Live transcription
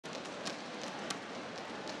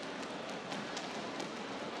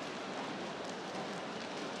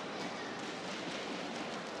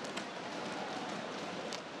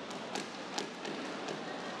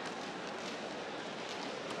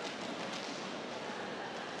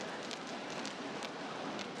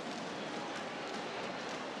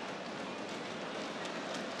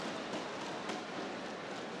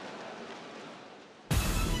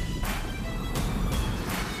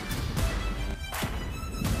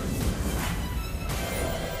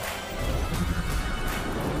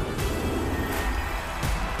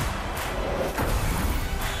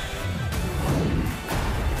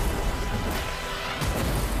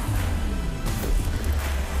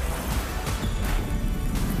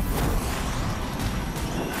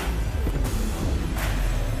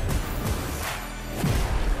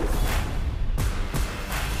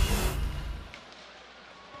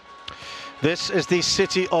This is the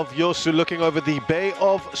city of Yeosu, looking over the Bay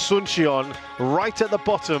of Suncheon, right at the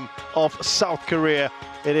bottom of South Korea.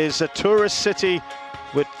 It is a tourist city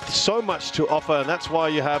with so much to offer, and that's why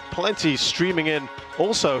you have plenty streaming in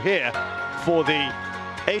also here for the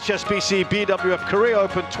HSBC BWF Korea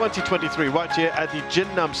Open 2023 right here at the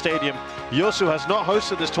Jinnam Stadium. Yeosu has not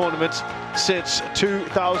hosted this tournament since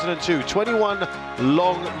 2002, 21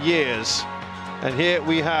 long years. And here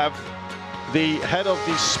we have the head of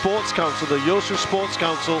the Sports Council, the Yeosu Sports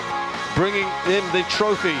Council, bringing in the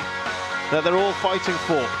trophy that they're all fighting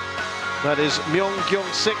for. That is Myung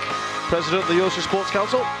Kyung-sik, president of the Yeosu Sports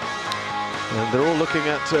Council. And they're all looking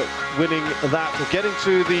at winning that, or getting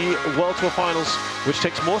to the World Tour Finals, which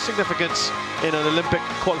takes more significance in an Olympic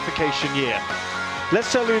qualification year.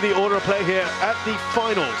 Let's tell you the order of play here at the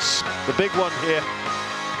finals. The big one here.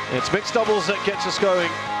 It's mixed doubles that gets us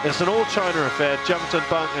going. It's an all-China affair. Jiang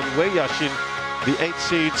and Wei Yaxin, the 8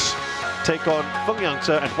 seeds, take on Feng and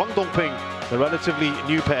Huang Dongping, the relatively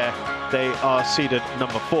new pair. They are seeded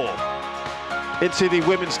number 4. Into the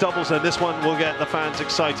women's doubles, and this one will get the fans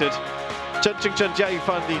excited. Chen Qingchen, Jia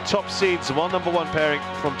Yifan, the top seeds, number 1 pairing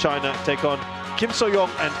from China, take on Kim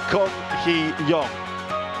So-young and Kong Hee-young.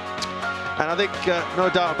 And I think no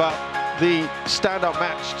doubt about the standout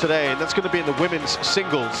match today, and that's going to be in the women's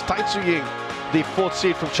singles. Tai Tzu-ying, the 4th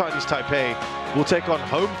seed from Chinese Taipei, will take on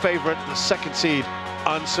home favorite, the 2nd seed,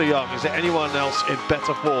 An Se-young. Is there anyone else in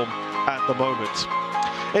better form at the moment?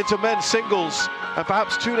 Into men's singles, and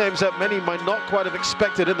perhaps 2 names that many might not quite have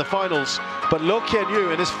expected in the finals, but Lo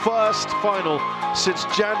Kien-yu in his first final since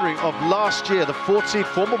January of last year, the 4th seed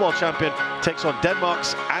former world champion, takes on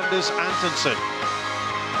Denmark's Anders Antonsen.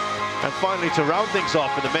 And finally, to round things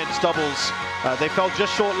off in the men's doubles, they fell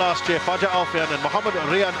just short last year. Fajar Alfian and Muhammad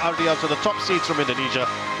Rian Ardial, to the top seeds from Indonesia,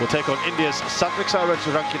 will take on India's Satvik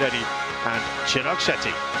Rankireddy and Chirag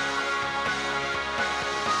Shetty.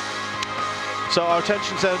 So our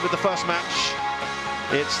attention's then with the first match.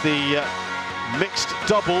 It's the mixed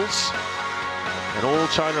doubles, an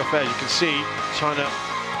all-China affair. You can see China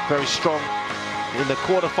very strong in the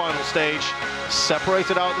quarter-final stage,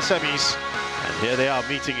 separated out the semis, and here they are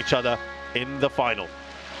meeting each other in the final.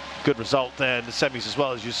 Good result there in the semis as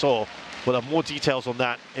well, as you saw. We'll have more details on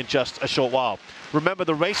that in just a short while. Remember,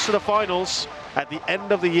 the race to the finals at the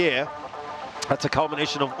end of the year, that's a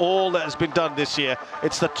culmination of all that has been done this year.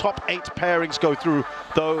 It's the top 8 pairings go through,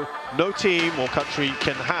 though no team or country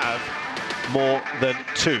can have more than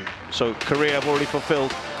 2. So Korea have already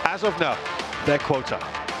fulfilled, as of now, their quota.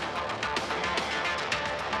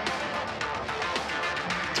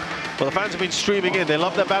 Well, the fans have been streaming in. They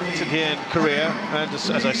love their badminton here in Korea. And as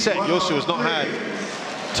I said, Yeosu has not had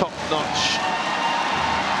top-notch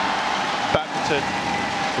badminton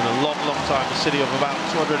in a long, long time. A city of about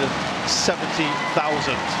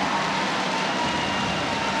 270,000.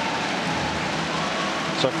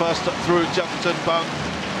 So first through Jiang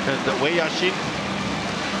and Wei Yaxin.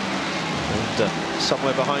 And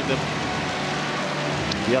somewhere behind them,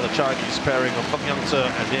 the other Chinese pairing of Feng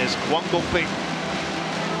and here's Huang Dongping.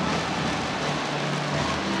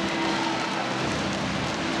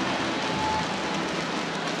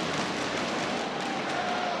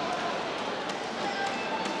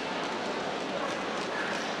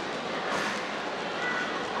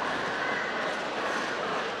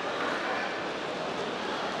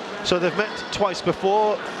 So they've met twice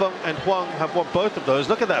before. Feng and Huang have won both of those.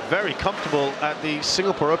 Look at that, very comfortable at the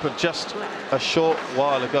Singapore Open just a short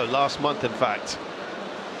while ago, last month in fact.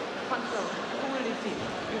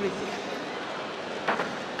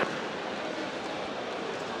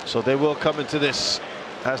 So they will come into this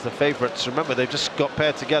as the favourites. Remember, they've just got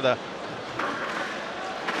paired together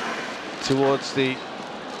towards the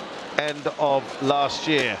end of last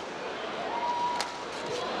year.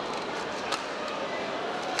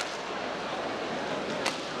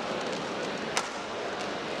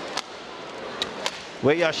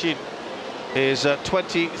 Wei Yaxin is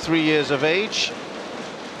 23 years of age.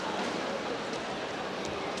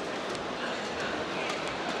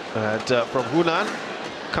 And from Hunan,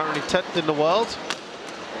 currently 10th in the world.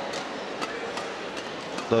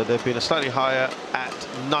 Though they've been slightly higher at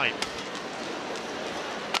 9th.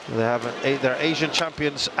 They have they're Asian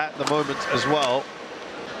champions at the moment as well.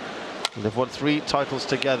 And they've won 3 titles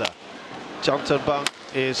together. Jiang Tenbang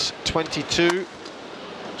is 22.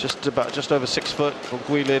 Just over 6 foot from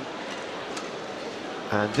Guilin,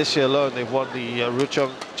 and this year alone they've won the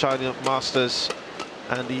Ruchong China Masters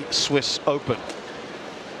and the Swiss Open.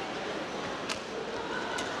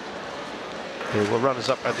 They were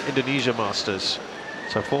runners-up at the Indonesia Masters,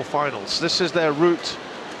 so 4 finals. This is their route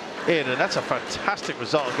in, and that's a fantastic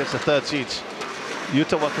result against the 3rd seeds,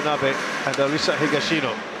 Yuta Watanabe and Elisa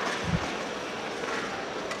Higashino.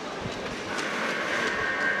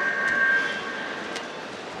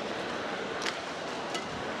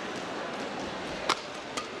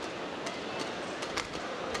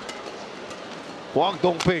 Huang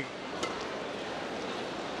Dongping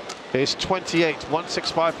is 28,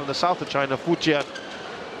 165 from the south of China, Fujian.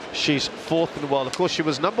 She's 4th in the world. Of course, she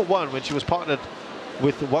was #1 when she was partnered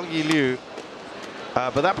with Wang Yiliu,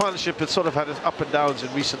 but that partnership has sort of had its up and downs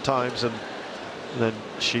in recent times, and then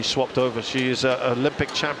she swapped over. She is an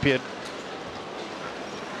Olympic champion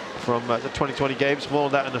from the 2020 Games. More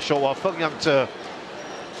on that in a short while. Feng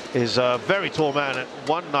is a very tall man at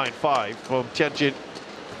 195 from Tianjin,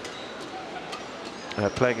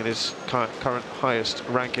 playing in his current highest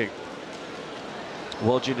ranking.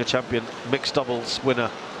 World Junior Champion, mixed doubles winner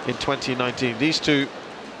in 2019. These two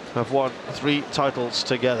have won 3 titles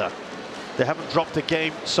together. They haven't dropped a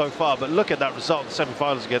game so far, but look at that result in the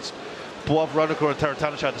semi-finals against Boav Ranukor and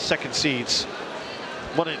Teretanashai, the second seeds.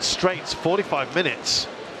 Won it straight, 45 minutes.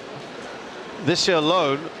 This year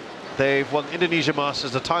alone, they've won Indonesia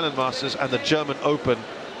Masters, the Thailand Masters, and the German Open.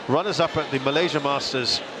 Runners-up at the Malaysia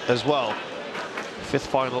Masters as well. 5th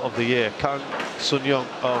final of the year. Kang Sun-young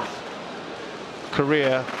of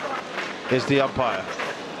Korea is the umpire.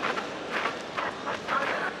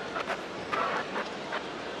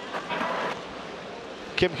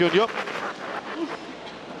 Kim Hyun-yup.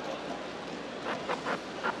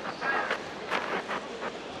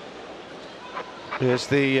 Here's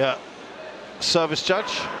the service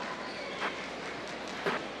judge.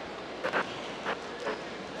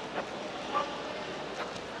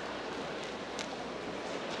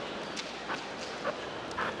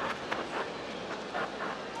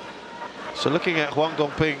 So looking at Huang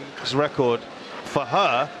Dongping's record, for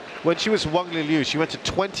her, when she was Wang Liliu, she went to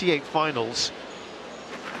 28 finals,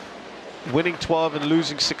 winning 12 and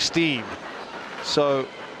losing 16. So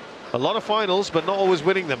a lot of finals, but not always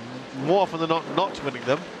winning them. More often than not winning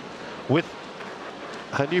them. With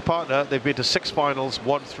her new partner, they've been to 6 finals,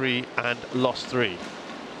 won 3 and lost 3.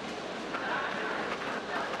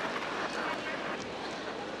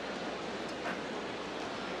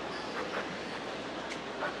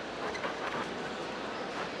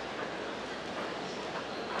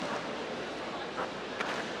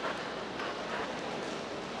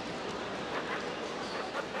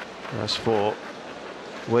 As for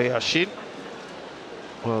Wei Yashin,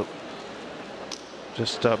 well,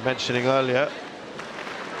 just mentioning earlier,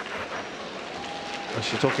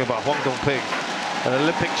 she's talking about Huang Dongping, an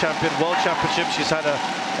Olympic champion, World Championship. She's had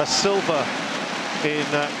a silver in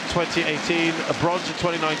 2018, a bronze in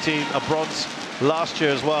 2019, a bronze last year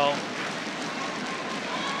as well.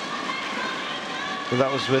 And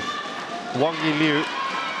that was with Wang Yiliu.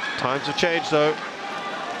 Times have changed though.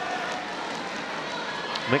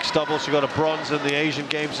 Mixed doubles, she got a bronze in the Asian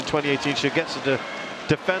Games in 2018. She gets to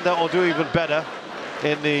defend that or do even better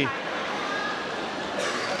in the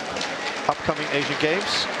upcoming Asian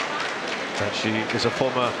Games. And she is a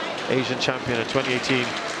former Asian champion in 2018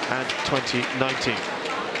 and 2019.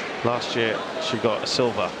 Last year, she got a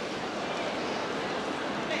silver.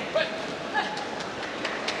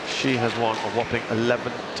 She has won a whopping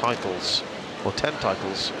 11 titles, or 10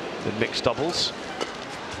 titles in mixed doubles.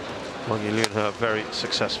 Wang Yiliu and her very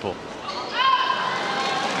successful.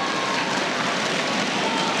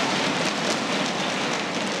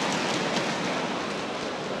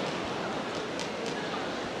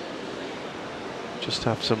 Just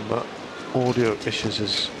have some audio issues,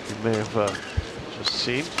 as you may have just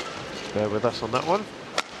seen. Bear with us on that one.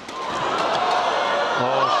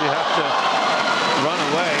 Oh, she had to run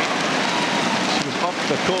away. She was off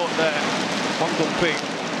the court there. Huang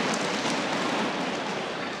Dongping.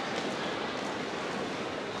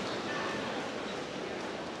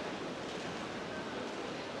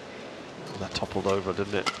 That toppled over,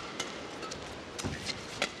 didn't it?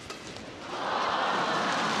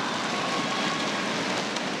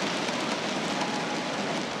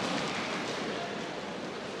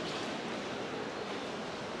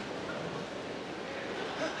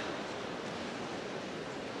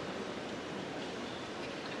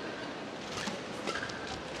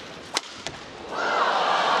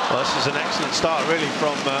 Well, this is an excellent start, really,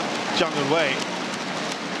 from Jiang and Wei.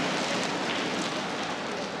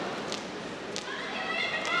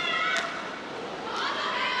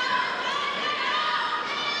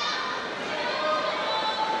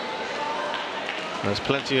 There's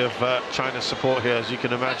plenty of China support here, as you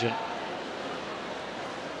can imagine.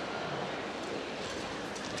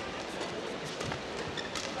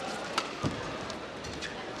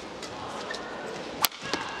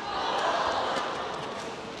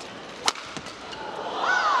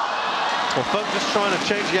 Well, Feng just trying to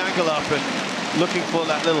change the angle up and looking for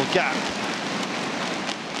that little gap.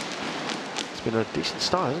 It's been a decent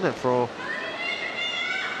start, isn't it, for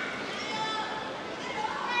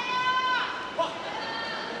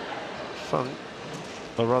Feng,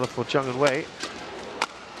 or rather for Jiang and Wei.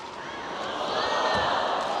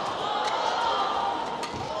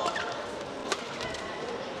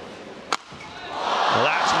 Well,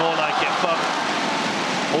 that's more like it.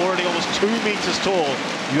 Feng already almost 2 meters tall.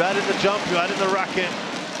 You added the jump, you added the racket.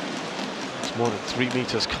 It's more than 3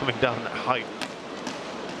 meters coming down that height.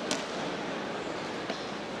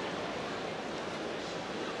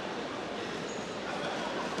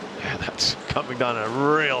 Yeah, that's coming down at a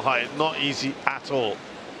real height. Not easy at all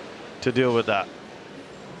to deal with that.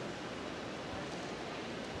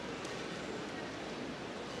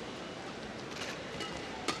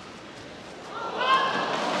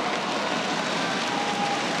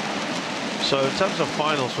 So in terms of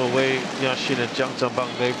finals for Wei Yaqin and Jiang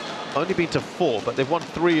Zhengbang, they've only been to 4, but they've won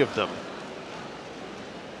 3 of them.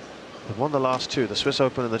 They've won the last 2, the Swiss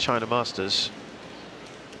Open and the China Masters.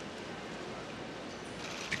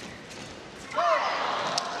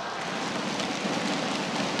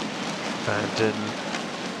 And in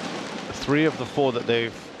 3 of the 4 that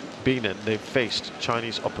they've been in, they've faced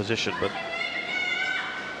Chinese opposition, but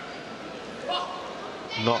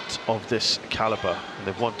not of this caliber. And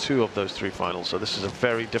they've won 2 of those 3 finals, so this is a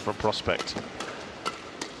very different prospect.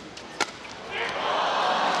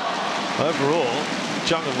 Overall,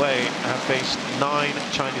 Jiang and Wei have faced 9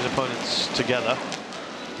 Chinese opponents together,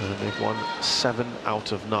 and they've won 7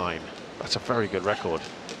 out of 9. That's a very good record.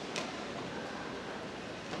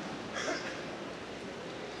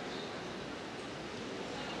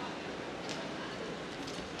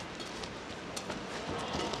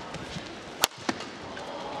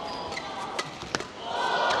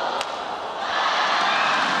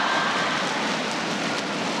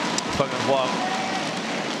 Feng and Huang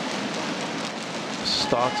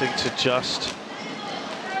starting to just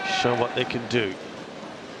show what they can do.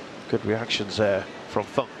 Good reactions there from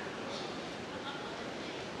Feng.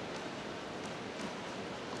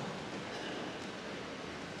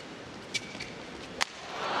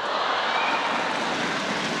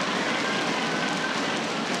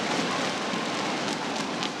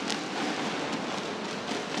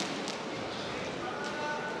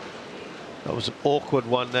 That was an awkward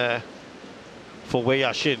one there for Wei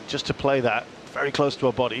Yaqin, just to play that very close to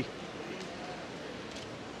her body.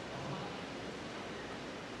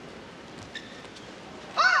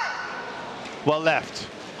 Well left.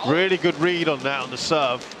 Really good read on that on the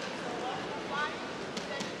serve.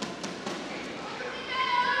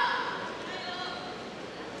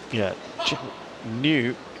 Yeah,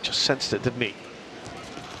 knew, just sensed it, didn't he?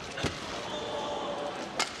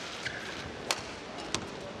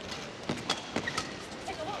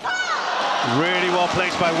 Really well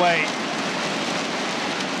placed by Wei.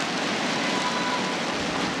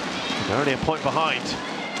 They're only a point behind.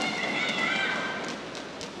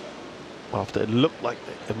 After it looked like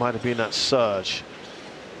it might have been that surge.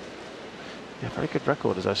 Yeah, very good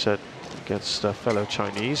record, as I said, against fellow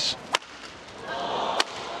Chinese.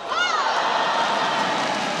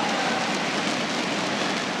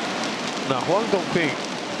 Now, Huang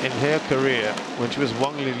Dongping, in her career, when she was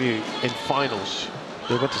Wang Liliu in finals,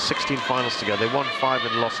 they went to 16 finals together. They won 5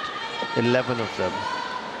 and lost 11 of them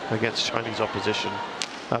against Chinese opposition.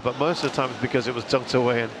 But most of the time it's because it was Zheng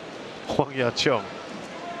Zewei and Huang Yaqiong.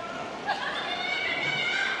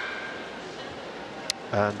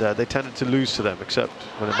 And they tended to lose to them, except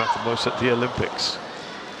when it mattered most at the Olympics,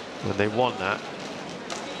 when they won that.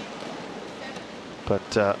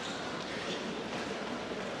 But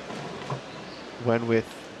when with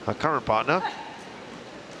her current partner,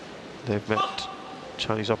 they've met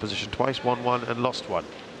Chinese opposition twice, won 1 and lost 1.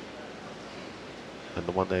 And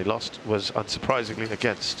the one they lost was, unsurprisingly,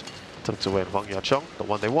 against Zheng Zewei and Huang Yaqiong. The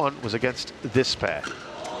one they won was against this pair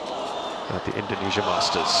at the Indonesia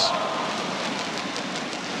Masters.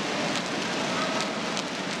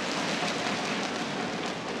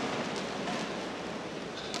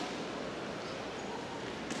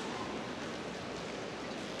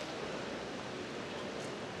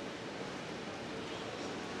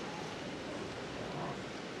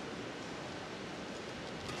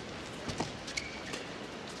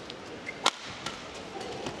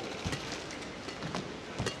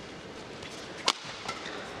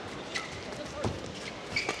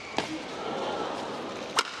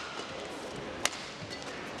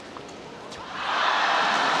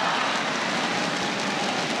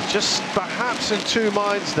 Just perhaps in 2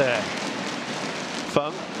 minds there,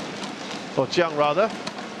 Feng, or Jiang rather.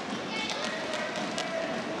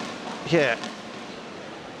 yeah,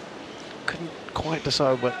 couldn't quite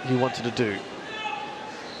decide what he wanted to do.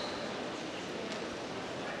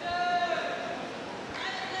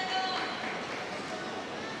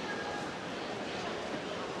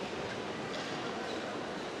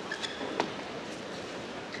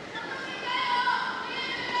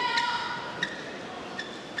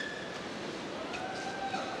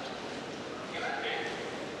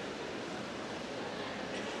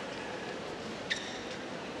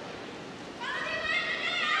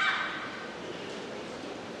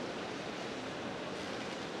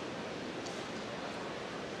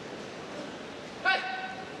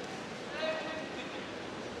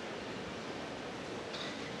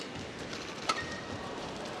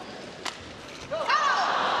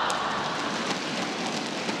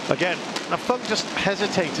 Again, now Feng just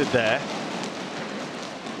hesitated there.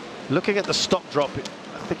 Looking at the stop drop,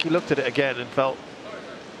 I think he looked at it again and felt,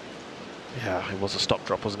 yeah, it was a stop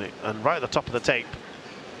drop, wasn't it? And right at the top of the tape.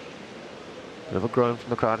 Never grown from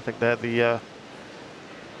the crowd. I think they're the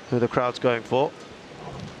who the crowd's going for.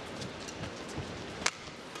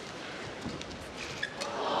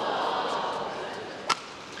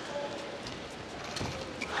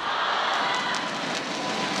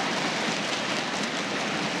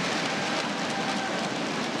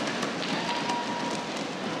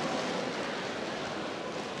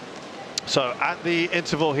 So at the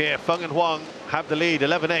interval here, Feng and Huang have the lead,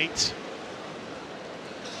 11-8.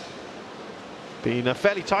 Been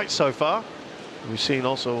fairly tight so far. We've seen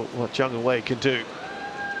also what Jiang and Wei can do.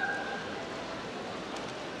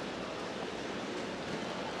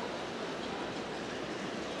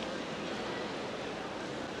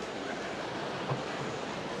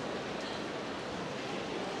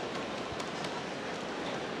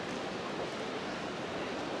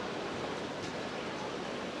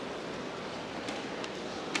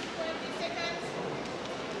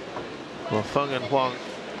 Well, Feng and Huang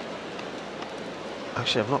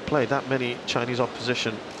actually have not played that many Chinese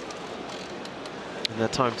opposition in their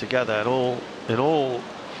time together. And in all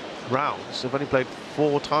rounds, they've only played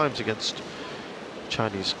 4 times against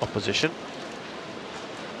Chinese opposition.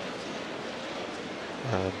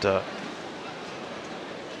 And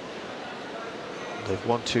they've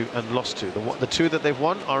won 2 and lost 2. The 2 that they've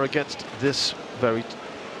won are against this very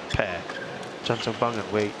pair, Zhang Zhengbang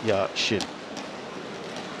and Wei Ya-xin.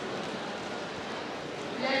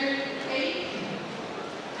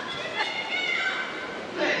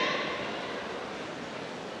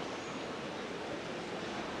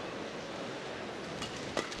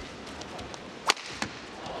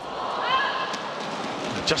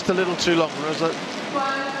 Just a little too long. There's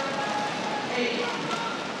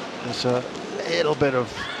a little bit of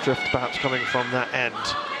drift perhaps coming from that end.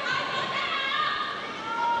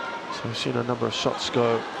 So we've seen a number of shots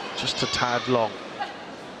go just a tad long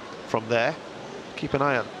from there. Keep an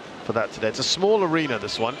eye out for that today. It's a small arena,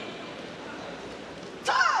 this one.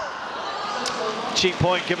 Cheap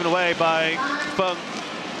point given away by Feng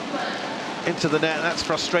into the net. That's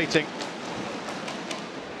frustrating.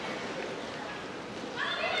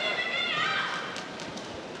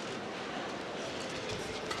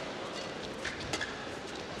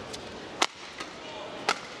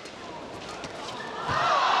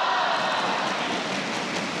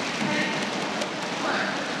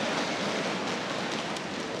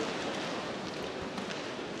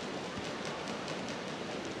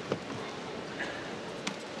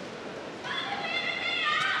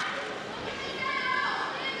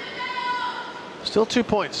 Still 2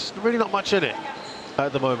 points, really not much in it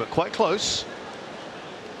at the moment, quite close.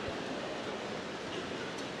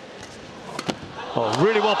 Oh,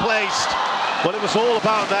 really well placed. Well, it was all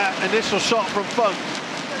about that initial shot from Feng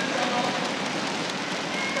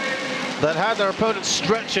that had their opponent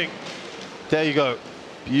stretching. There you go,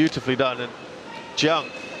 beautifully done. And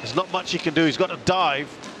Jiang, there's not much he can do. He's got to dive,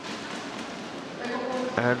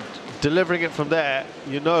 and delivering it from there,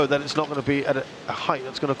 you know that it's not going to be at a height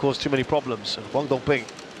that's going to cause too many problems. And Wang Dongping,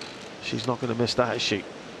 she's not going to miss that, is she?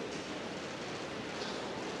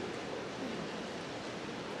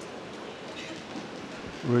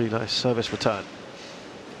 Really nice service return.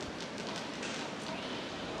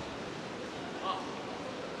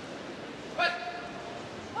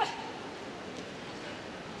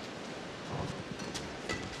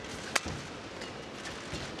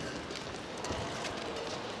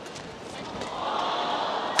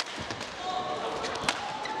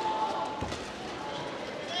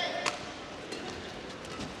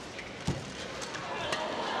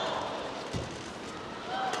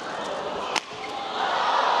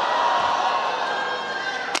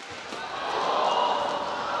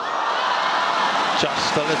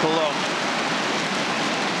 Just a little long.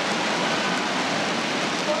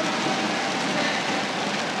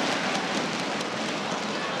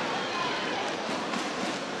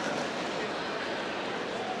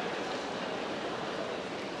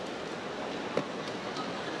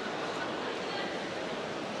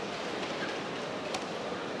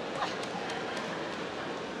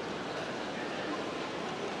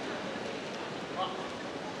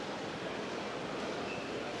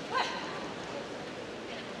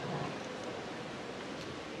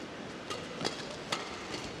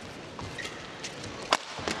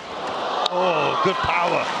 good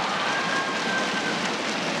power.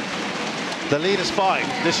 The lead is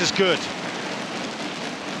 5. This is good.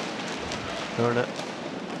 They're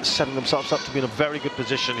setting themselves up to be in a very good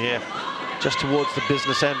position here, just towards the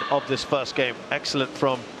business end of this first game. Excellent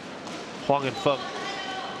from Huang and Feng.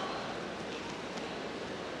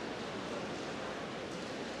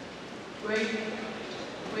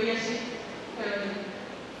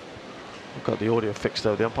 We've got the audio fixed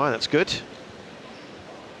though, the umpire, that's good.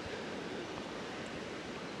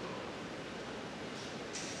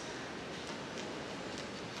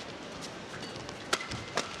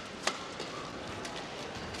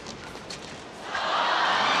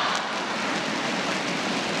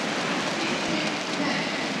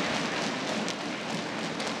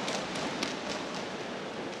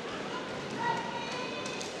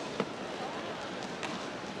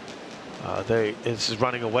 This is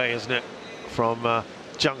running away, isn't it, from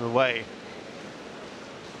Jiang and Wei.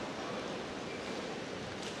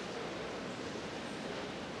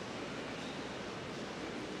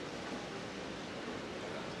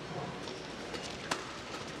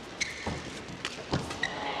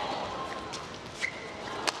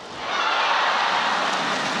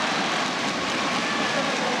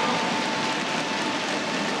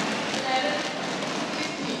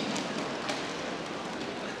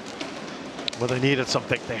 Well, they needed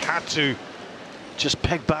something. They had to just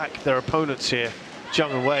peg back their opponents here.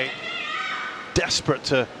 Jiang and Wei, desperate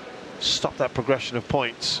to stop that progression of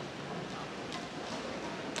points.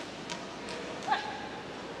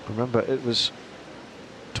 Remember, it was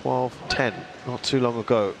 12-10 not too long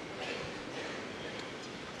ago.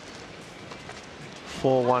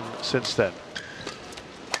 4-1 since then.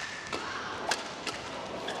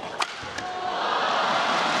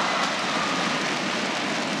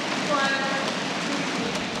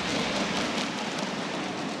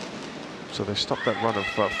 So they stopped that run of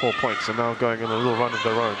 4 points and now going on a little run of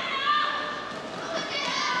their own.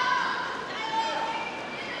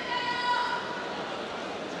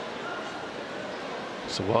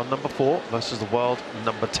 So world number 4 versus the world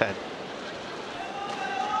number 10.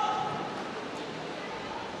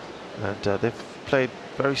 And they've played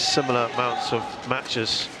very similar amounts of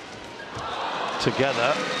matches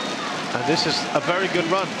together. And this is a very good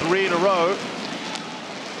run, 3 in a row.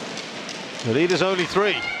 The lead is only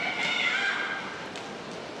 3.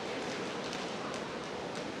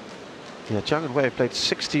 Yeah, Jiang and Wei played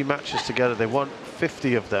 60 matches together. They won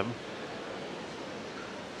 50 of them.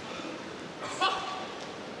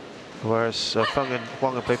 Whereas Feng and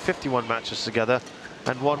Huang have played 51 matches together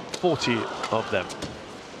and won 40 of them.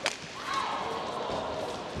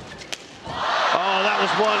 Oh, that was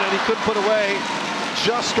one, and he couldn't put away.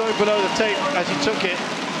 Just going below the tape as he took it.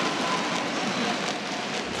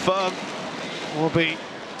 Feng will be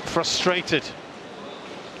frustrated.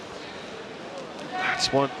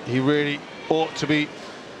 That's one he really ought to be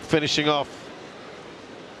finishing off.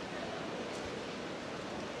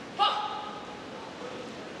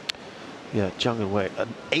 Yeah, Jiang and Wei,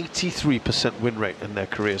 an 83% win rate in their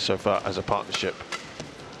career so far as a partnership.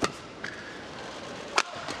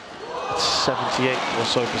 78 or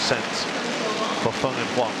so percent for Feng and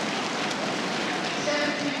Huang.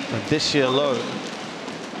 And this year alone,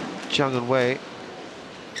 Jiang and Wei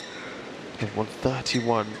have won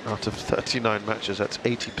 31 out of 39 matches. That's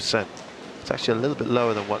 80%. It's actually a little bit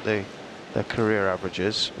lower than what their career average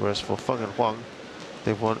is. Whereas for Feng and Huang,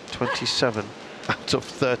 they've won 27 out of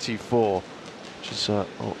 34, which is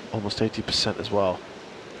almost 80% as well.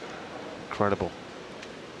 Incredible.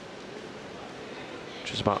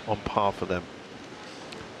 Which is about on par for them.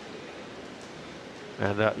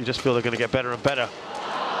 And you just feel they're going to get better and better.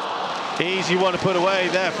 Easy one to put away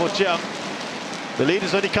there for Jiang. The lead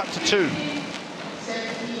is only cut to 2.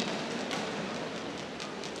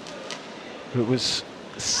 It was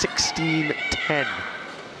 16-10.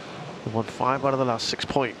 They won 5 out of the last 6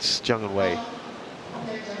 points, Jiang and Wei.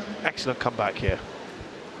 Excellent comeback here.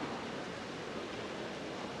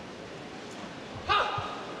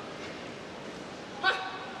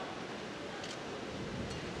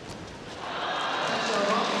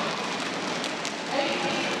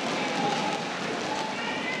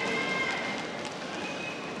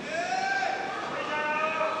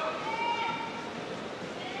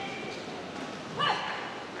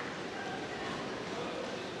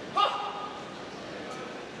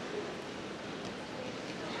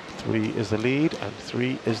 Is the lead and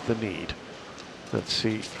 3 is the need. Let's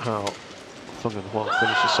see how Feng and Huang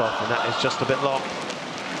finishes off, and that is just a bit long.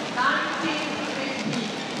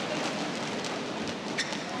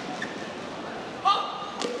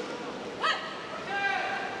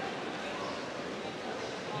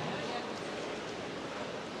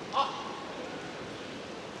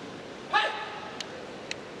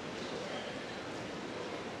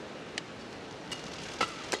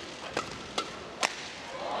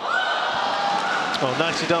 Oh,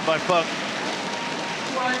 nicely done by Feng.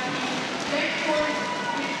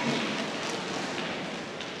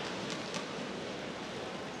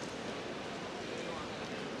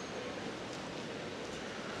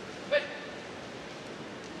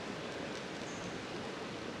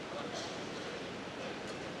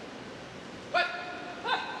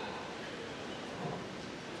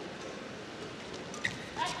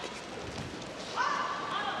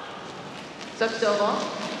 Service over.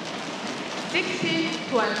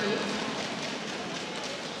 16-20.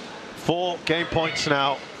 4 game points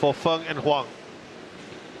now for Feng and Huang.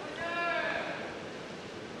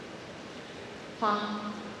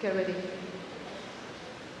 Huang, get ready.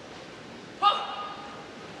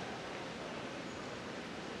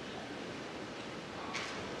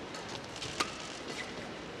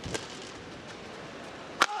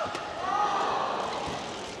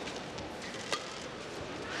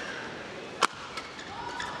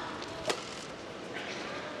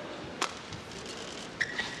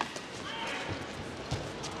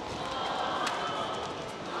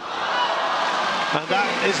 And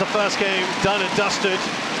that is the first game done and dusted.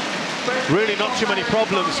 Really not too many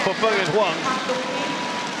problems for Feng and Huang.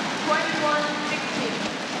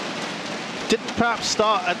 21-16. Didn't perhaps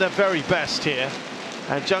start at their very best here.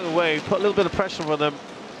 And Jiang and Wei put a little bit of pressure on them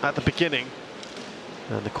at the beginning.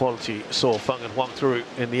 And the quality saw Feng and Huang through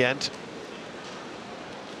in the end.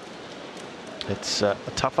 It's a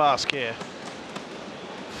tough ask here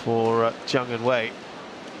for Jiang and Wei.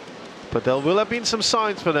 But there will have been some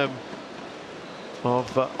signs for them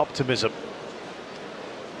of optimism.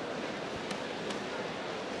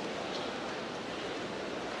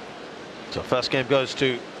 So first game goes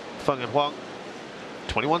to Feng and Huang,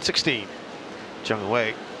 21-16. Jiang and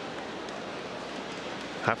Wei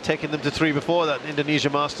have taken them to 3 before that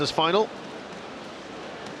Indonesia Masters final.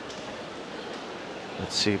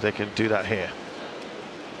 Let's see if they can do that here.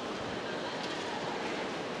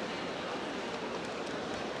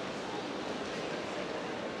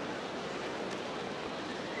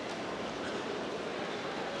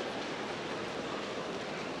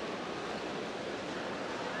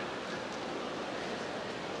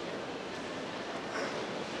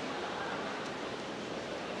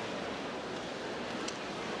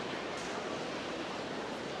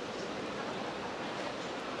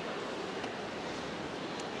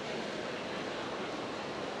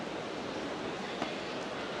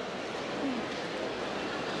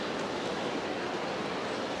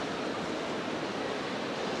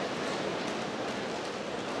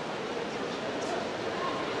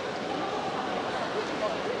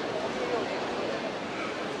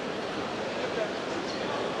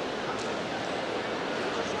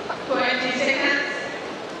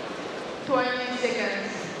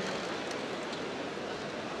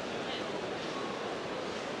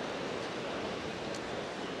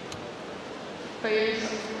 Players.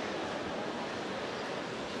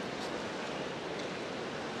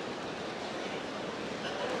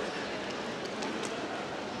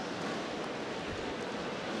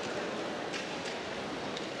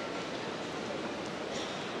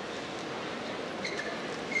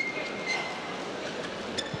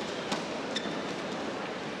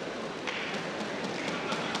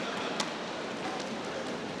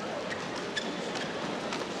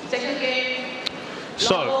 Second game.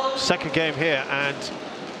 So, second game here, and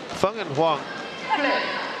Feng and Huang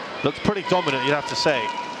looks pretty dominant, you'd have to say.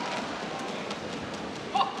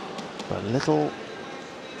 But little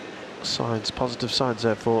signs, positive signs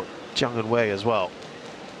there for Jiang and Wei as well.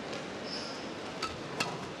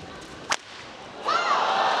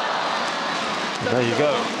 And there you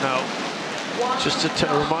go. Now, just to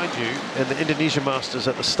remind you, in the Indonesia Masters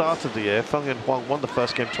at the start of the year, Feng and Huang won the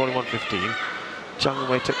first game 21-15. Jiang and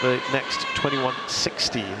Wei took the next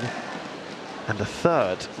 21-16, and the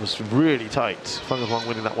third was really tight. Feng and Huang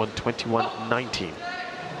winning that one 21-19.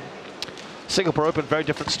 Singapore Open, very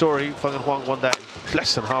different story. Feng and Huang won that in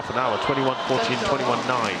less than half an hour, 21-14,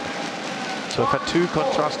 21-9. So we've had 2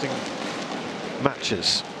 contrasting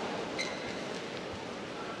matches.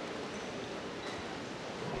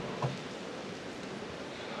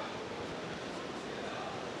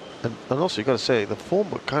 And also, you've got to say, the form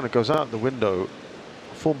book kind of goes out the window.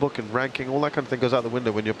 Form book and ranking, all that kind of thing goes out the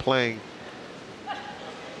window when you're playing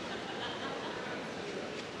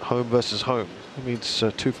home versus home. It means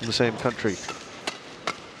 2 from the same country.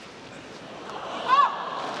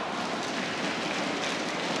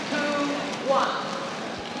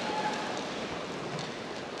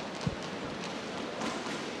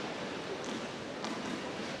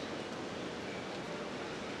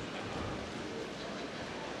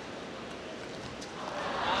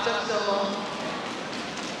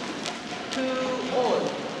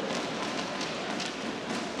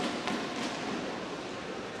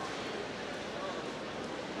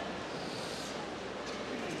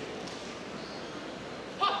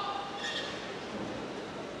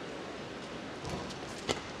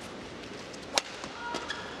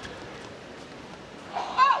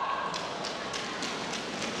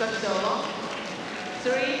 Service over.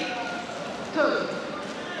 3-2.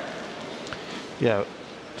 Yeah,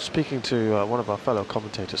 speaking to one of our fellow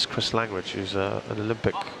commentators, Chris Langridge, who's an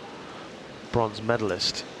Olympic bronze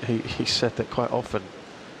medalist, he said that quite often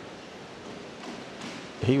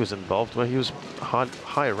he was involved where he was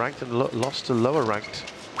higher ranked and lost to lower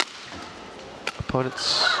ranked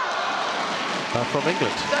opponents from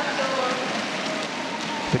England.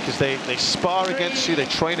 Because they spar against you, they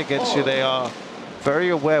train against you, they are very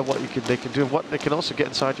aware what they can do, and what they can also get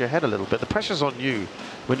inside your head a little bit. The pressure's on you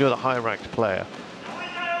when you're the higher ranked player.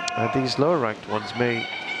 And these lower ranked ones may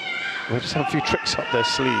just have a few tricks up their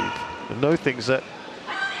sleeve and know things that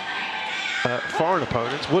foreign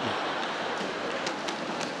opponents wouldn't.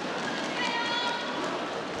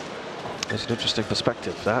 It's an interesting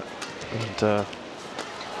perspective, that, and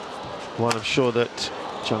one I'm sure that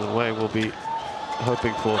Jiang and Wei will be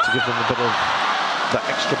hoping for, to give them a bit of that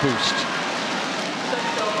extra boost.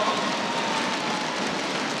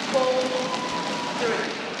 4-3.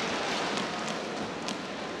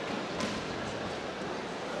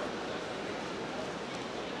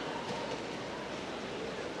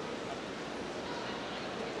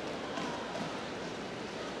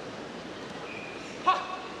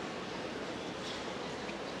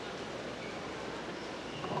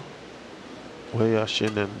 Wei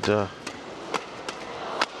Yashin and Dan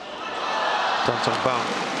Tongbang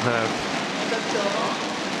have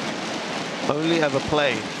only ever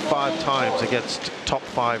played 5 times against top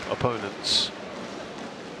 5 opponents.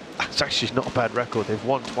 That's actually not a bad record. They've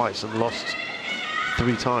won twice and lost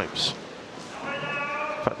 3 times.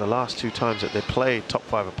 In fact, the last 2 times that they played top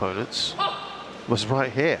 5 opponents was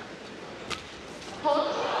right here.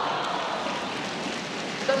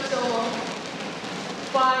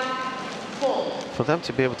 For them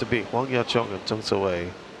to be able to beat Huang Yaqiong and Zheng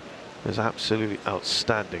Zhewei is absolutely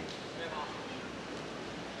outstanding.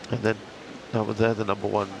 And then now they're the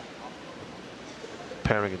 #1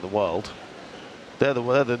 pairing in the world. They're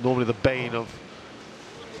normally the bane of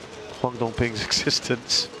Huang Dongping's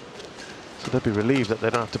existence. So they'll be relieved that they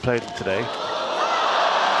don't have to play them today.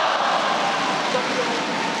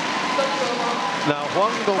 Now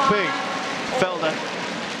Huang Dongping felt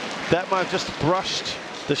that might have just brushed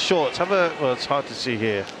the shorts. Well, it's hard to see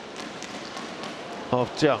here, of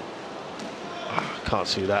Jiang. Can't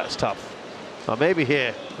see that, it's tough. Oh, maybe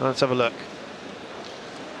here. Let's have a look.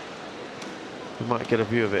 We might get a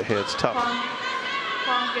view of it here. It's tough.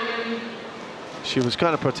 She was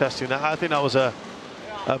kind of protesting that. I think that was a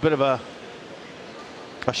bit of a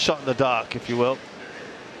shot in the dark, if you will.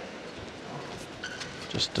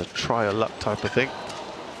 Just a try a luck type of thing.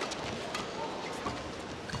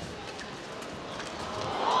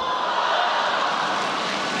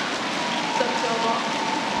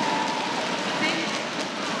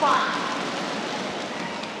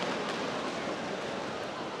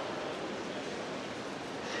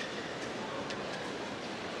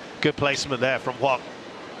 Good placement there from Huang.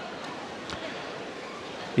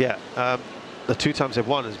 Yeah, the 2 times they've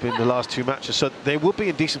won has been the last 2 matches, so they will be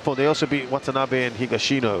in decent form. They also beat Watanabe and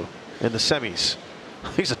Higashino in the semis.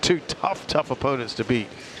 These are 2 tough opponents to beat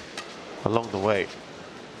along the way.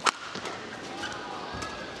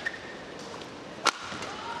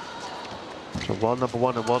 So world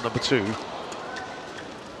 #1 and world #2.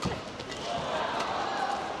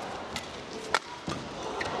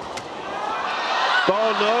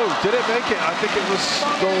 Oh no, did it make it? I think it was,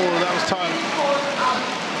 oh, that was tight.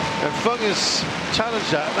 And Feng has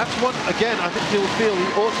challenged that. That's one, again, I think he'll feel he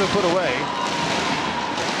ought to put away.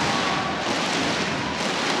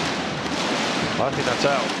 I think that's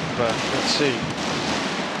out, but let's see.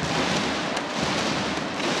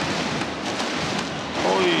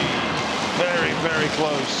 Oi, very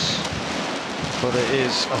close. But it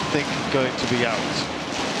is, I think, going to be out.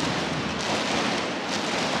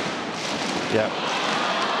 Yeah.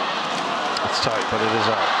 It's tight, but it is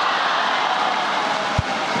out.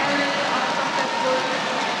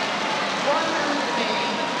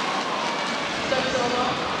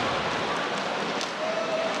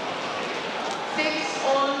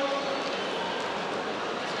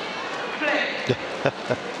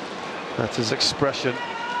 That's his expression.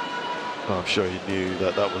 Oh, I'm sure he knew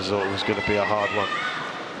that that was always going to be a hard one.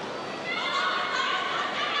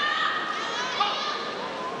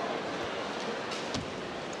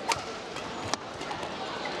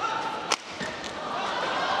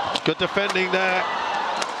 Good defending there.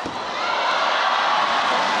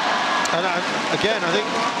 And again, I think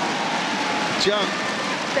Jiang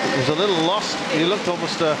was a little lost. He looked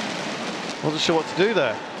almost, wasn't sure what to do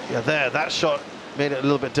there. Yeah, that shot made it a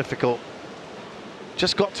little bit difficult.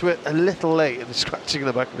 Just got to it a little late and scratching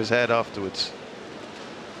the back of his head afterwards.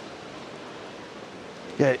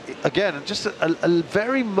 Yeah, again, just a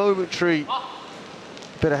very momentary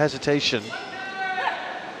bit of hesitation.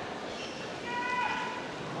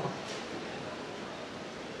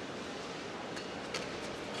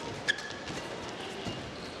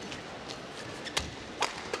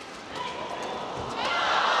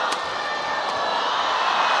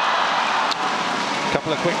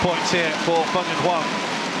 Couple of quick points here for Feng and Huang.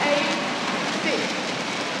 8-6.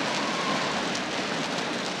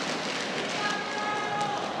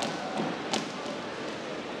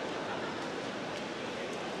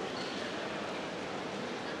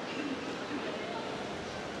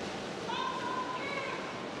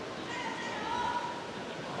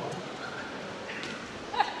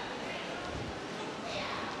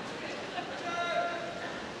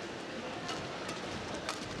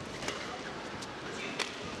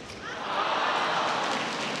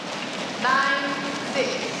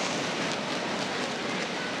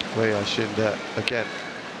 Wei Yashin again,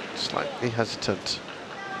 slightly hesitant.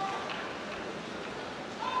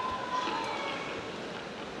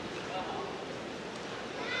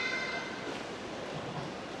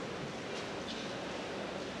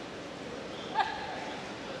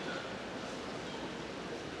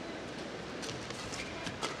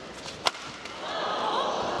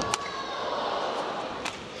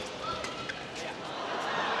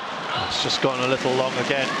 It's just gone a little long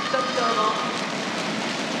again.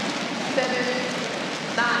 7-9.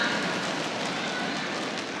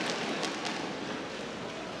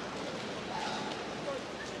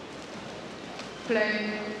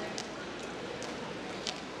 Play.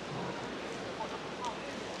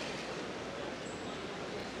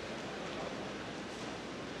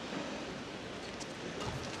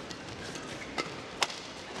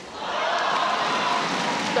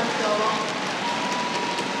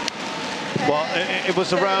 Well, it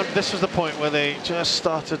was around, this was the point where they just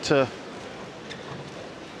started to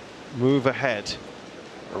move ahead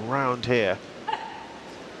around here. I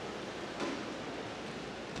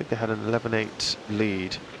think they had an 11-8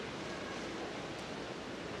 lead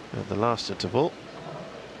at the last interval.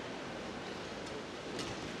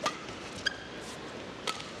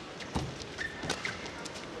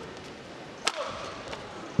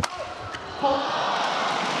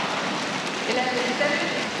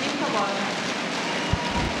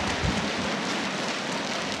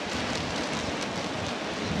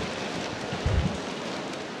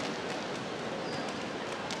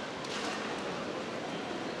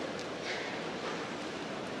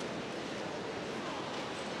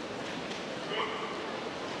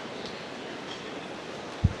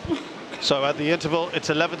 So at the interval, it's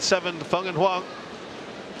 11-7, Feng and Huang.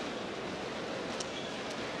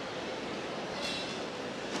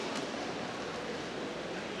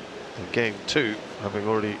 In game 2, having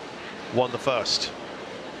already won the first.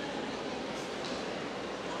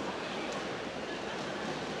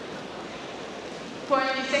 $20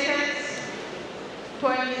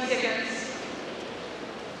 seconds.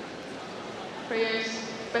 Players,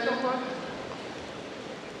 back and forth.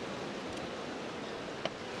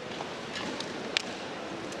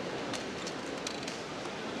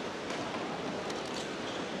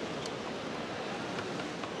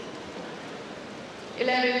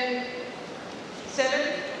 Eleven,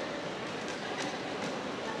 7,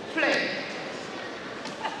 play.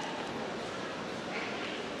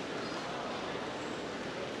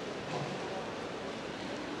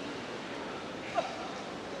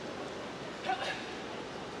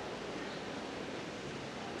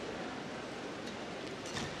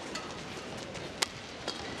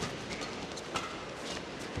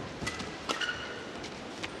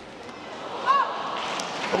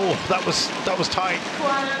 Oh, that was tight.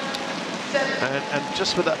 And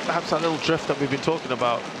just with that, perhaps that little drift that we've been talking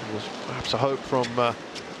about, was perhaps a hope from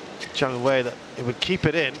Jiang and Wei that it would keep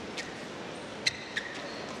it in.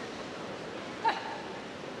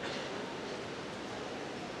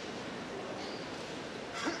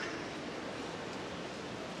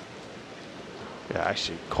 Yeah,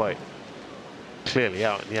 actually quite clearly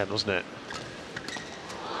out in the end, wasn't it?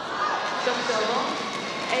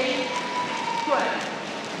 8-12.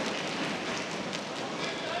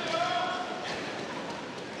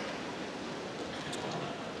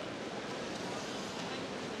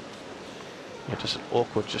 Yeah, just an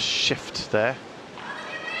awkward shift there.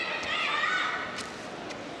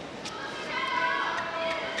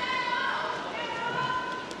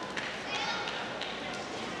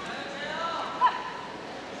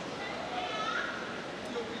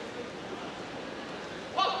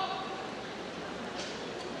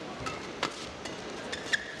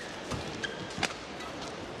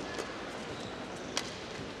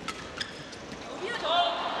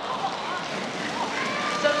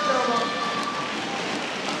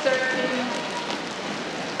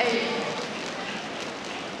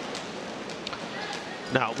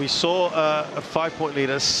 Now, we saw a 5-point lead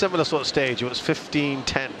at a similar sort of stage. It was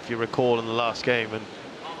 15-10, if you recall, in the last game, and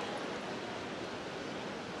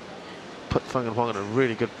put Feng and Huang in a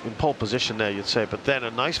really good in pole position there, you'd say. But then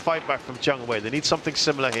a nice fight back from Jiang away. They need something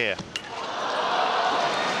similar here.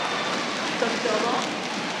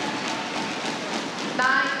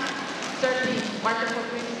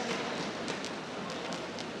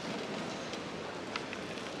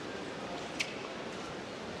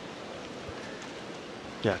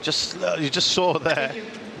 Yeah, just you just saw there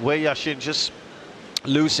Wei Yashin just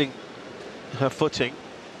losing her footing,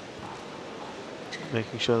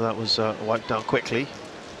 making sure that was wiped down quickly.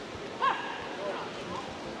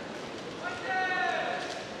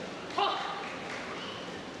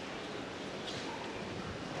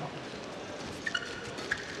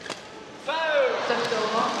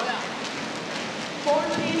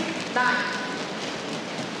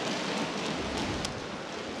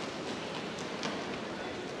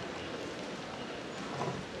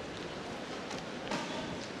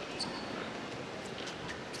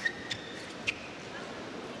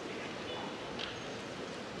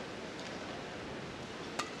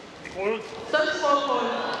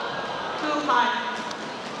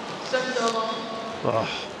 Oh,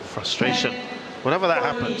 frustration. Whenever that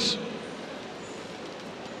happens.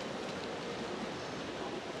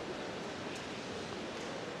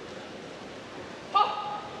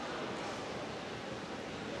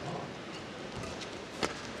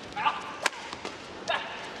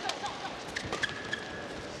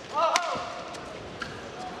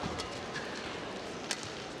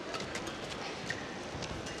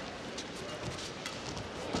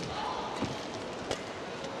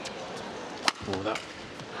 Oh, that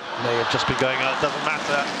may have just been going out, doesn't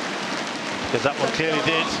matter, because that one clearly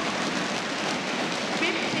did.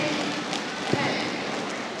 15-10.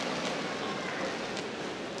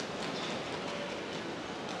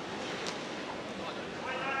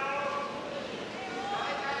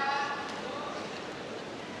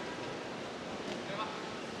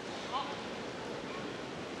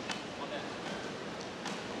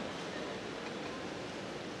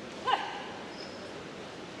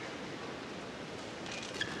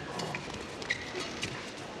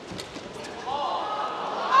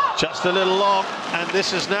 Just a little long, and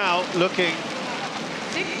this is now looking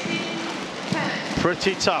 16-10.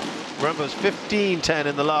 pretty tough. Remember, it was 15-10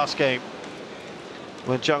 in the last game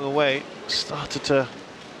when Jiang Wei started to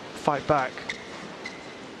fight back.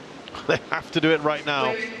 They have to do it right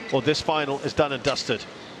now, or this final is done and dusted.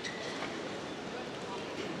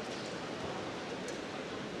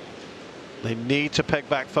 They need to peg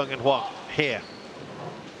back Feng and Huang here,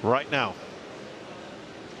 right now.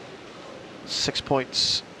 6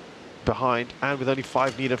 points behind, and with only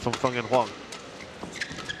 5 needed from Feng and Huang.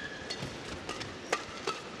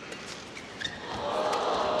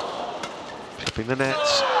 Clipping the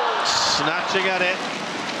nets, snatching at it,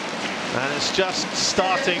 and it's just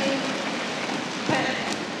starting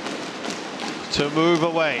to move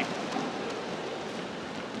away.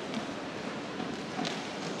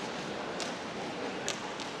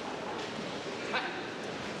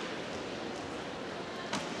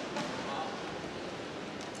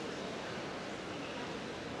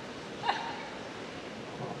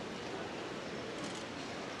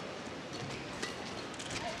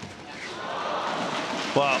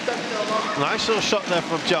 Well, nice little shot there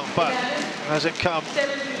from Jiang, but has it come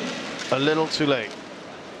a little too late?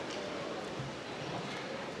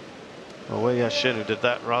 Or Wei Yashin who did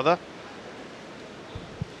that, rather.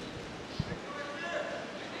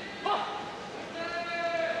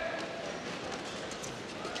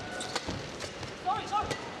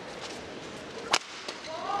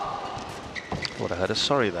 Would have had a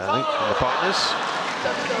sorry there, I think, from the partners.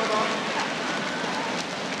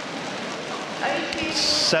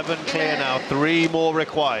 7 clear now, 3 more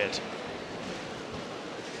required.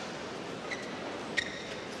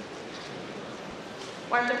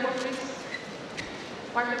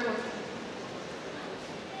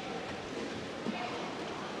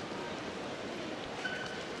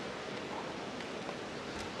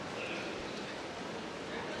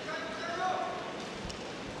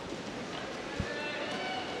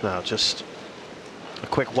 Now just a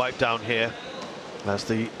quick wipe down here as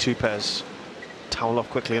the two pairs towel off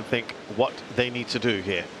quickly and think what they need to do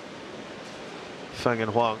here. Feng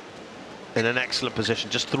and Huang in an excellent position.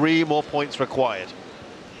 Just 3 more points required.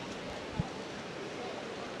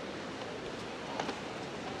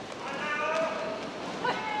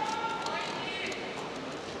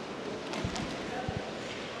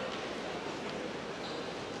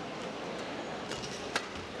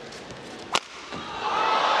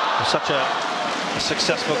 Such a a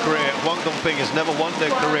successful career. Huang Dongping has never won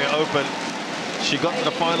their career open. She got to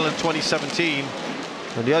the final in 2017,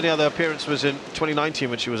 and the only other appearance was in 2019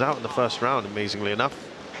 when she was out in the first round, amazingly enough.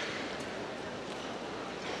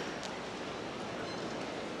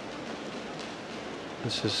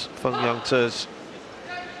 This is Feng Yangte's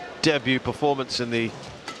debut performance in this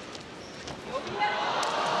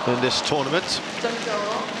tournament.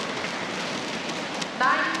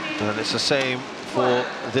 And it's the same for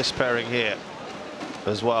this pairing here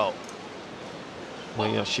as well. Wei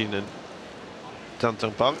Yaxin and Jiang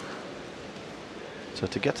Zhengbang. So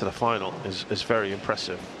to get to the final is very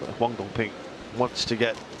impressive. Huang Dongping wants to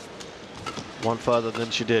get one further than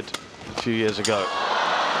she did a few years ago.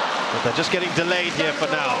 But they're just getting delayed here for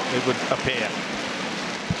now, it would appear.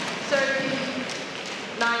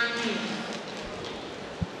 30-19.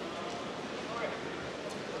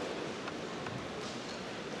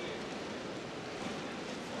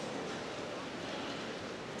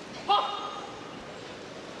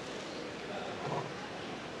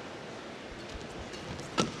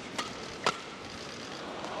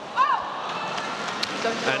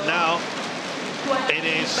 And now it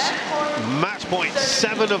is match point,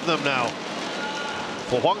 7 of them now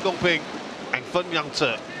for Huang Dongping and Feng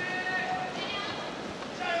Yangte.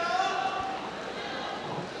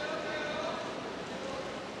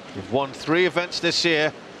 They've won 3 events this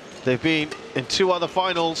year. They've been in 2 other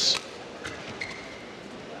finals.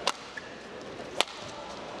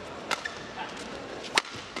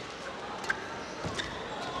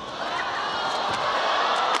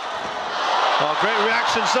 Oh, great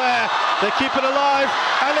reactions there. They keep it alive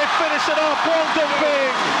and they finish it off. Huang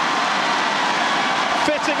Dongping.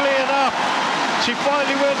 Fittingly enough, she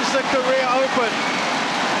finally wins the career open.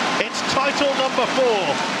 It's title number 4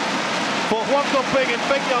 for Huang Dongping and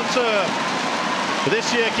Feng Yangte.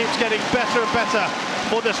 This year keeps getting better and better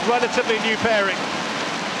for this relatively new pairing.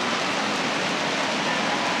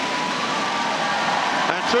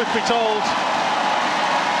 And truth be told,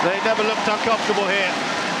 they never looked uncomfortable here.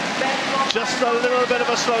 Just a little bit of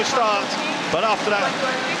a slow start, but after that,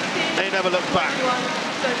 they never looked back.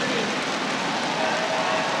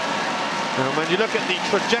 And when you look at the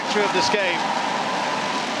trajectory of this game,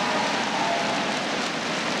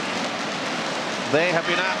 they have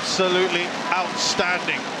been absolutely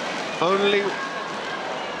outstanding. Only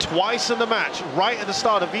twice in the match, right at the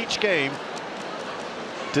start of each game,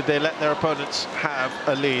 did they let their opponents have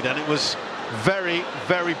a lead, and it was very,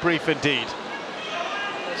 very brief indeed.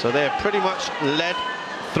 So they're pretty much led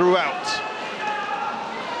throughout.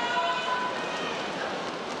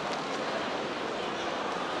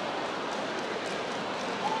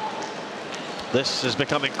 This is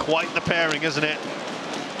becoming quite the pairing, isn't it?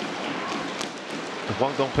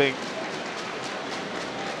 Huang Dongping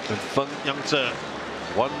and Feng Yangte,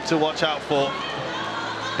 one to watch out for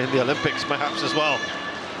in the Olympics perhaps as well.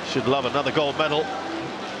 Should love another gold medal.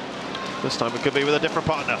 This time it could be with a different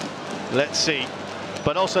partner. Let's see.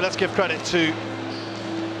 But also let's give credit to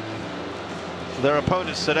their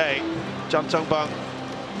opponents today, Jiang Zhengbang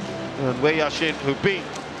and Wei Yaxin, who beat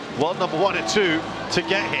world number 1 and 2 to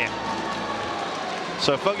get here.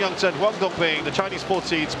 So Feng Yangte and Huang Dongping, the Chinese 4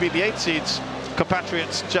 seeds, beat the 8 seeds,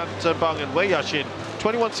 compatriots Jiang Zhengbang and Wei Yaxin,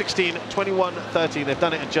 21-16, 21-13. They've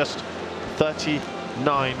done it in just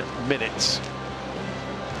 39 minutes.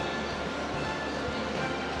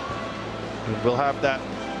 And we'll have that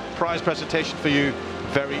prize presentation for you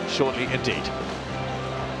very shortly indeed.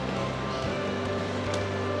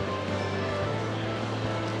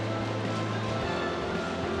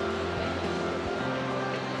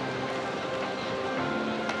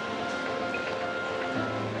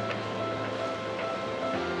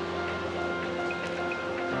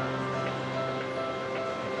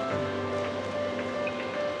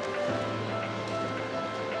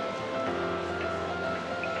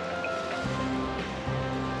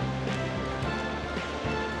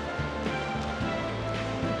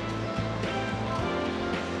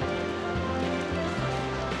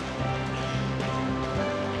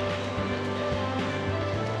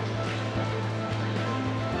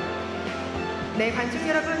 네, 관중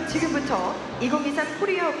여러분, 지금부터 2023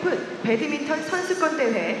 코리아 오픈 배드민턴 선수권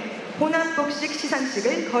대회 혼합 복식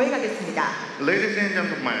시상식을 거행하겠습니다. Ladies and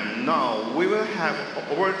gentlemen, now we will have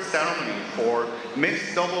award ceremony for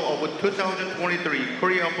mixed double of 2023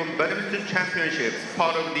 Korea Open Badminton Championships,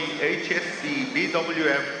 part of the HSBC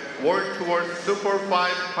BWF World Tour Super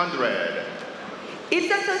 500.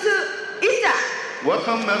 입상 선수 입장!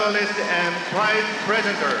 Welcome medalists and prize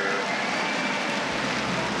presenters.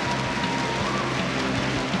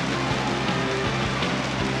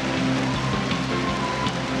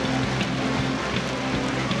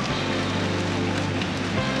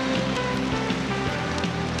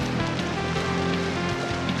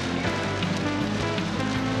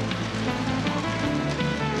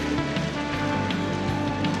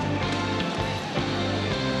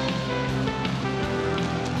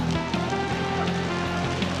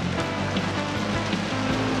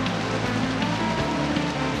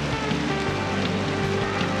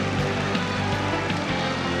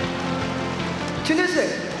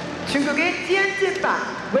 중국의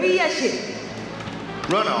지안진방, 웨이야신.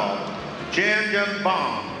 Runner, Jiang,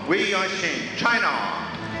 Wei Yashin, China.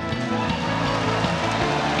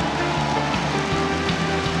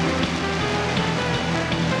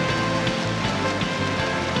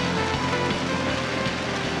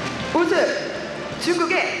 우승,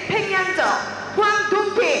 중국의 팽양저,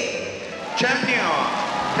 황동핑. Champion,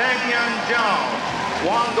 Peng Jiang,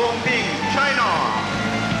 Wang Dongping, China.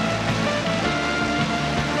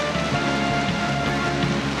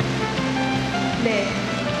 네,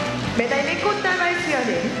 메달 및 꽃다발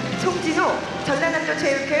수여는 송진호 전라남도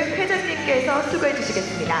체육회 회장님께서 수고해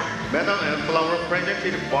주시겠습니다. Medal and flower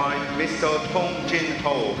presented by Mr. Tong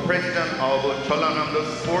Jin-ho, President of Jeollanam-do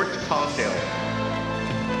Sports Council.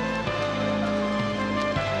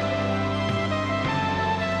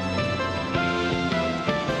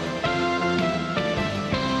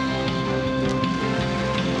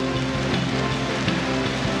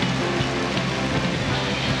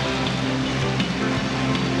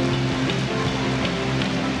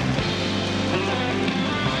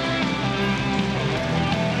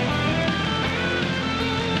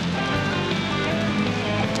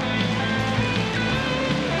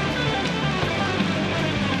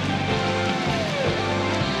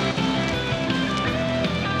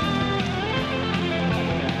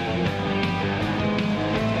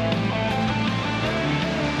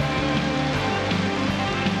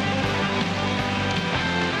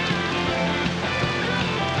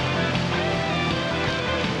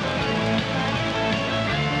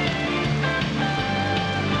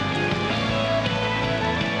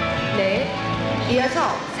 네,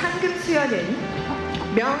 이어서 상금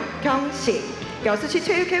수여는 명경식 여수시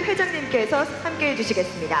체육회 회장님께서 함께해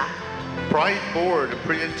주시겠습니다. Prize board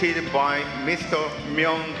presented by Mr.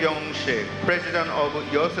 Myung Kyung-sik, President of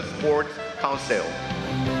Yeosu Sports Council.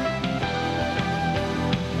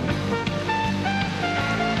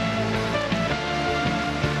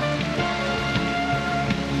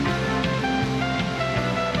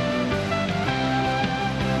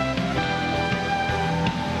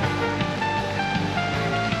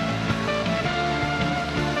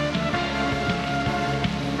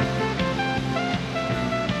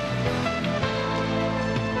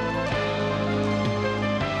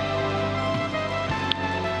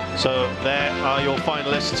 So there are your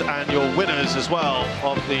finalists and your winners as well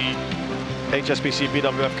of the HSBC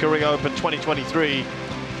BWF Korea Open 2023.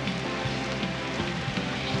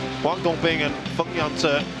 Wang Dongping and Feng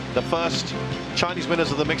the first Chinese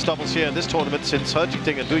winners of the mixed doubles here in this tournament since He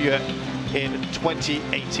Jingting and Du Yue in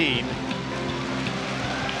 2018.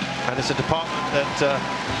 And it's a department that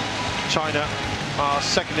China are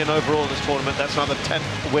second in overall in this tournament. That's another 10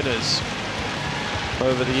 winners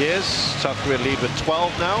over the years. South Korea lead with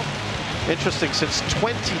 12 now. Interesting, since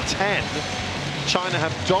 2010, China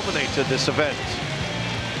have dominated this event.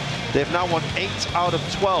 They've now won 8 out of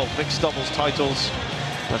 12 mixed doubles titles.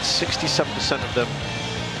 That's 67% of them,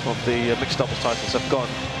 of the mixed doubles titles have gone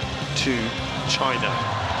to China.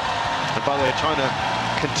 And by the way, China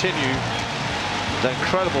continue their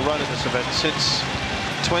incredible run in this event since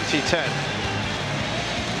 2010.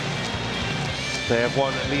 They have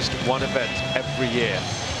won at least one event every year.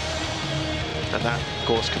 And that, of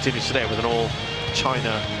course, continues today with an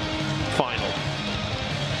all-China final.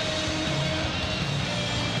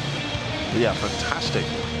 Yeah, fantastic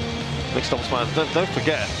mixed doubles finals. Don't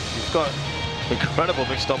forget, you've got incredible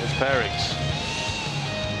mixed doubles pairings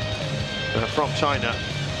from China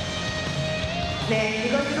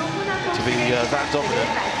to be that dominant.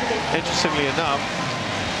 Interestingly enough,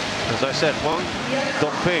 as I said, Wang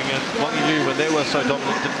Dongping and Wang Yilu, when they were so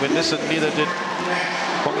dominant, didn't win this, and neither did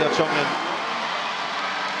Huang and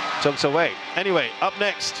Zheng Siwei. Anyway, up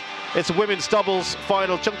next, it's a women's doubles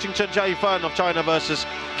final. Chung Ching-chen, Jia Yifan of China versus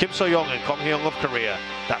Kim So-young and Kong Hyung of Korea.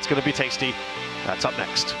 That's going to be tasty. That's up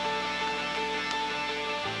next.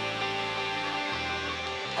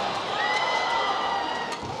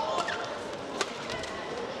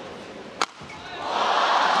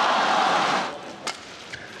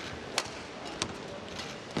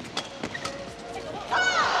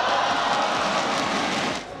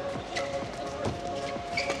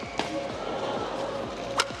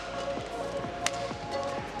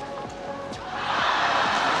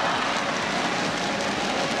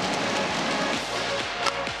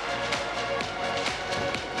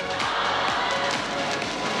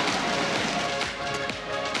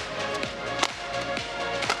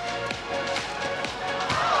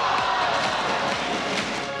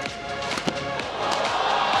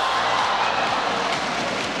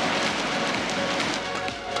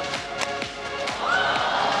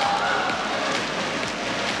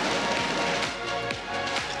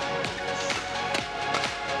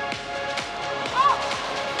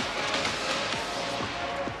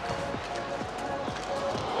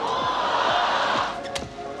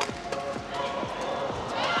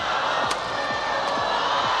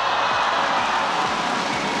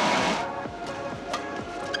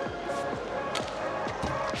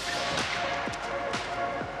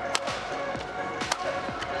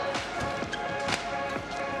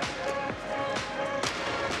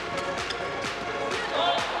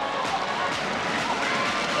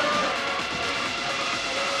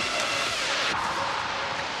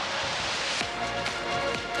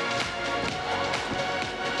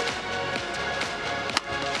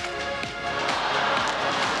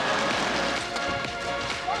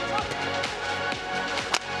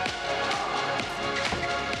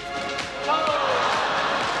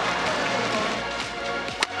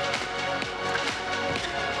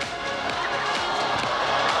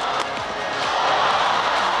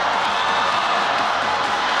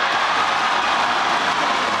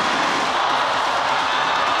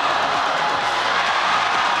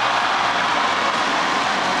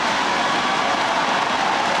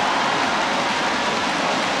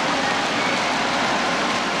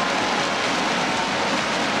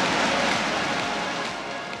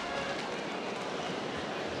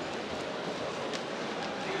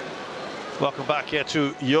 Welcome back here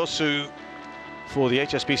to Yosu for the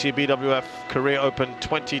HSBC BWF Korea Open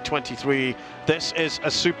 2023. This is a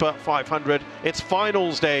Super 500. It's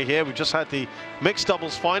finals day here. We've just had the mixed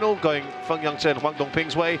doubles final going Feng and Huang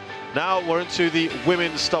Dongping's way. Now we're into the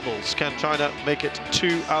women's doubles. Can China make it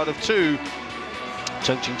 2 out of 2?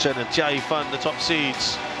 Chen Qingchen and Jia Yifan, the top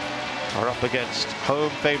seeds, are up against home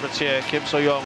favourites here, Kim So-young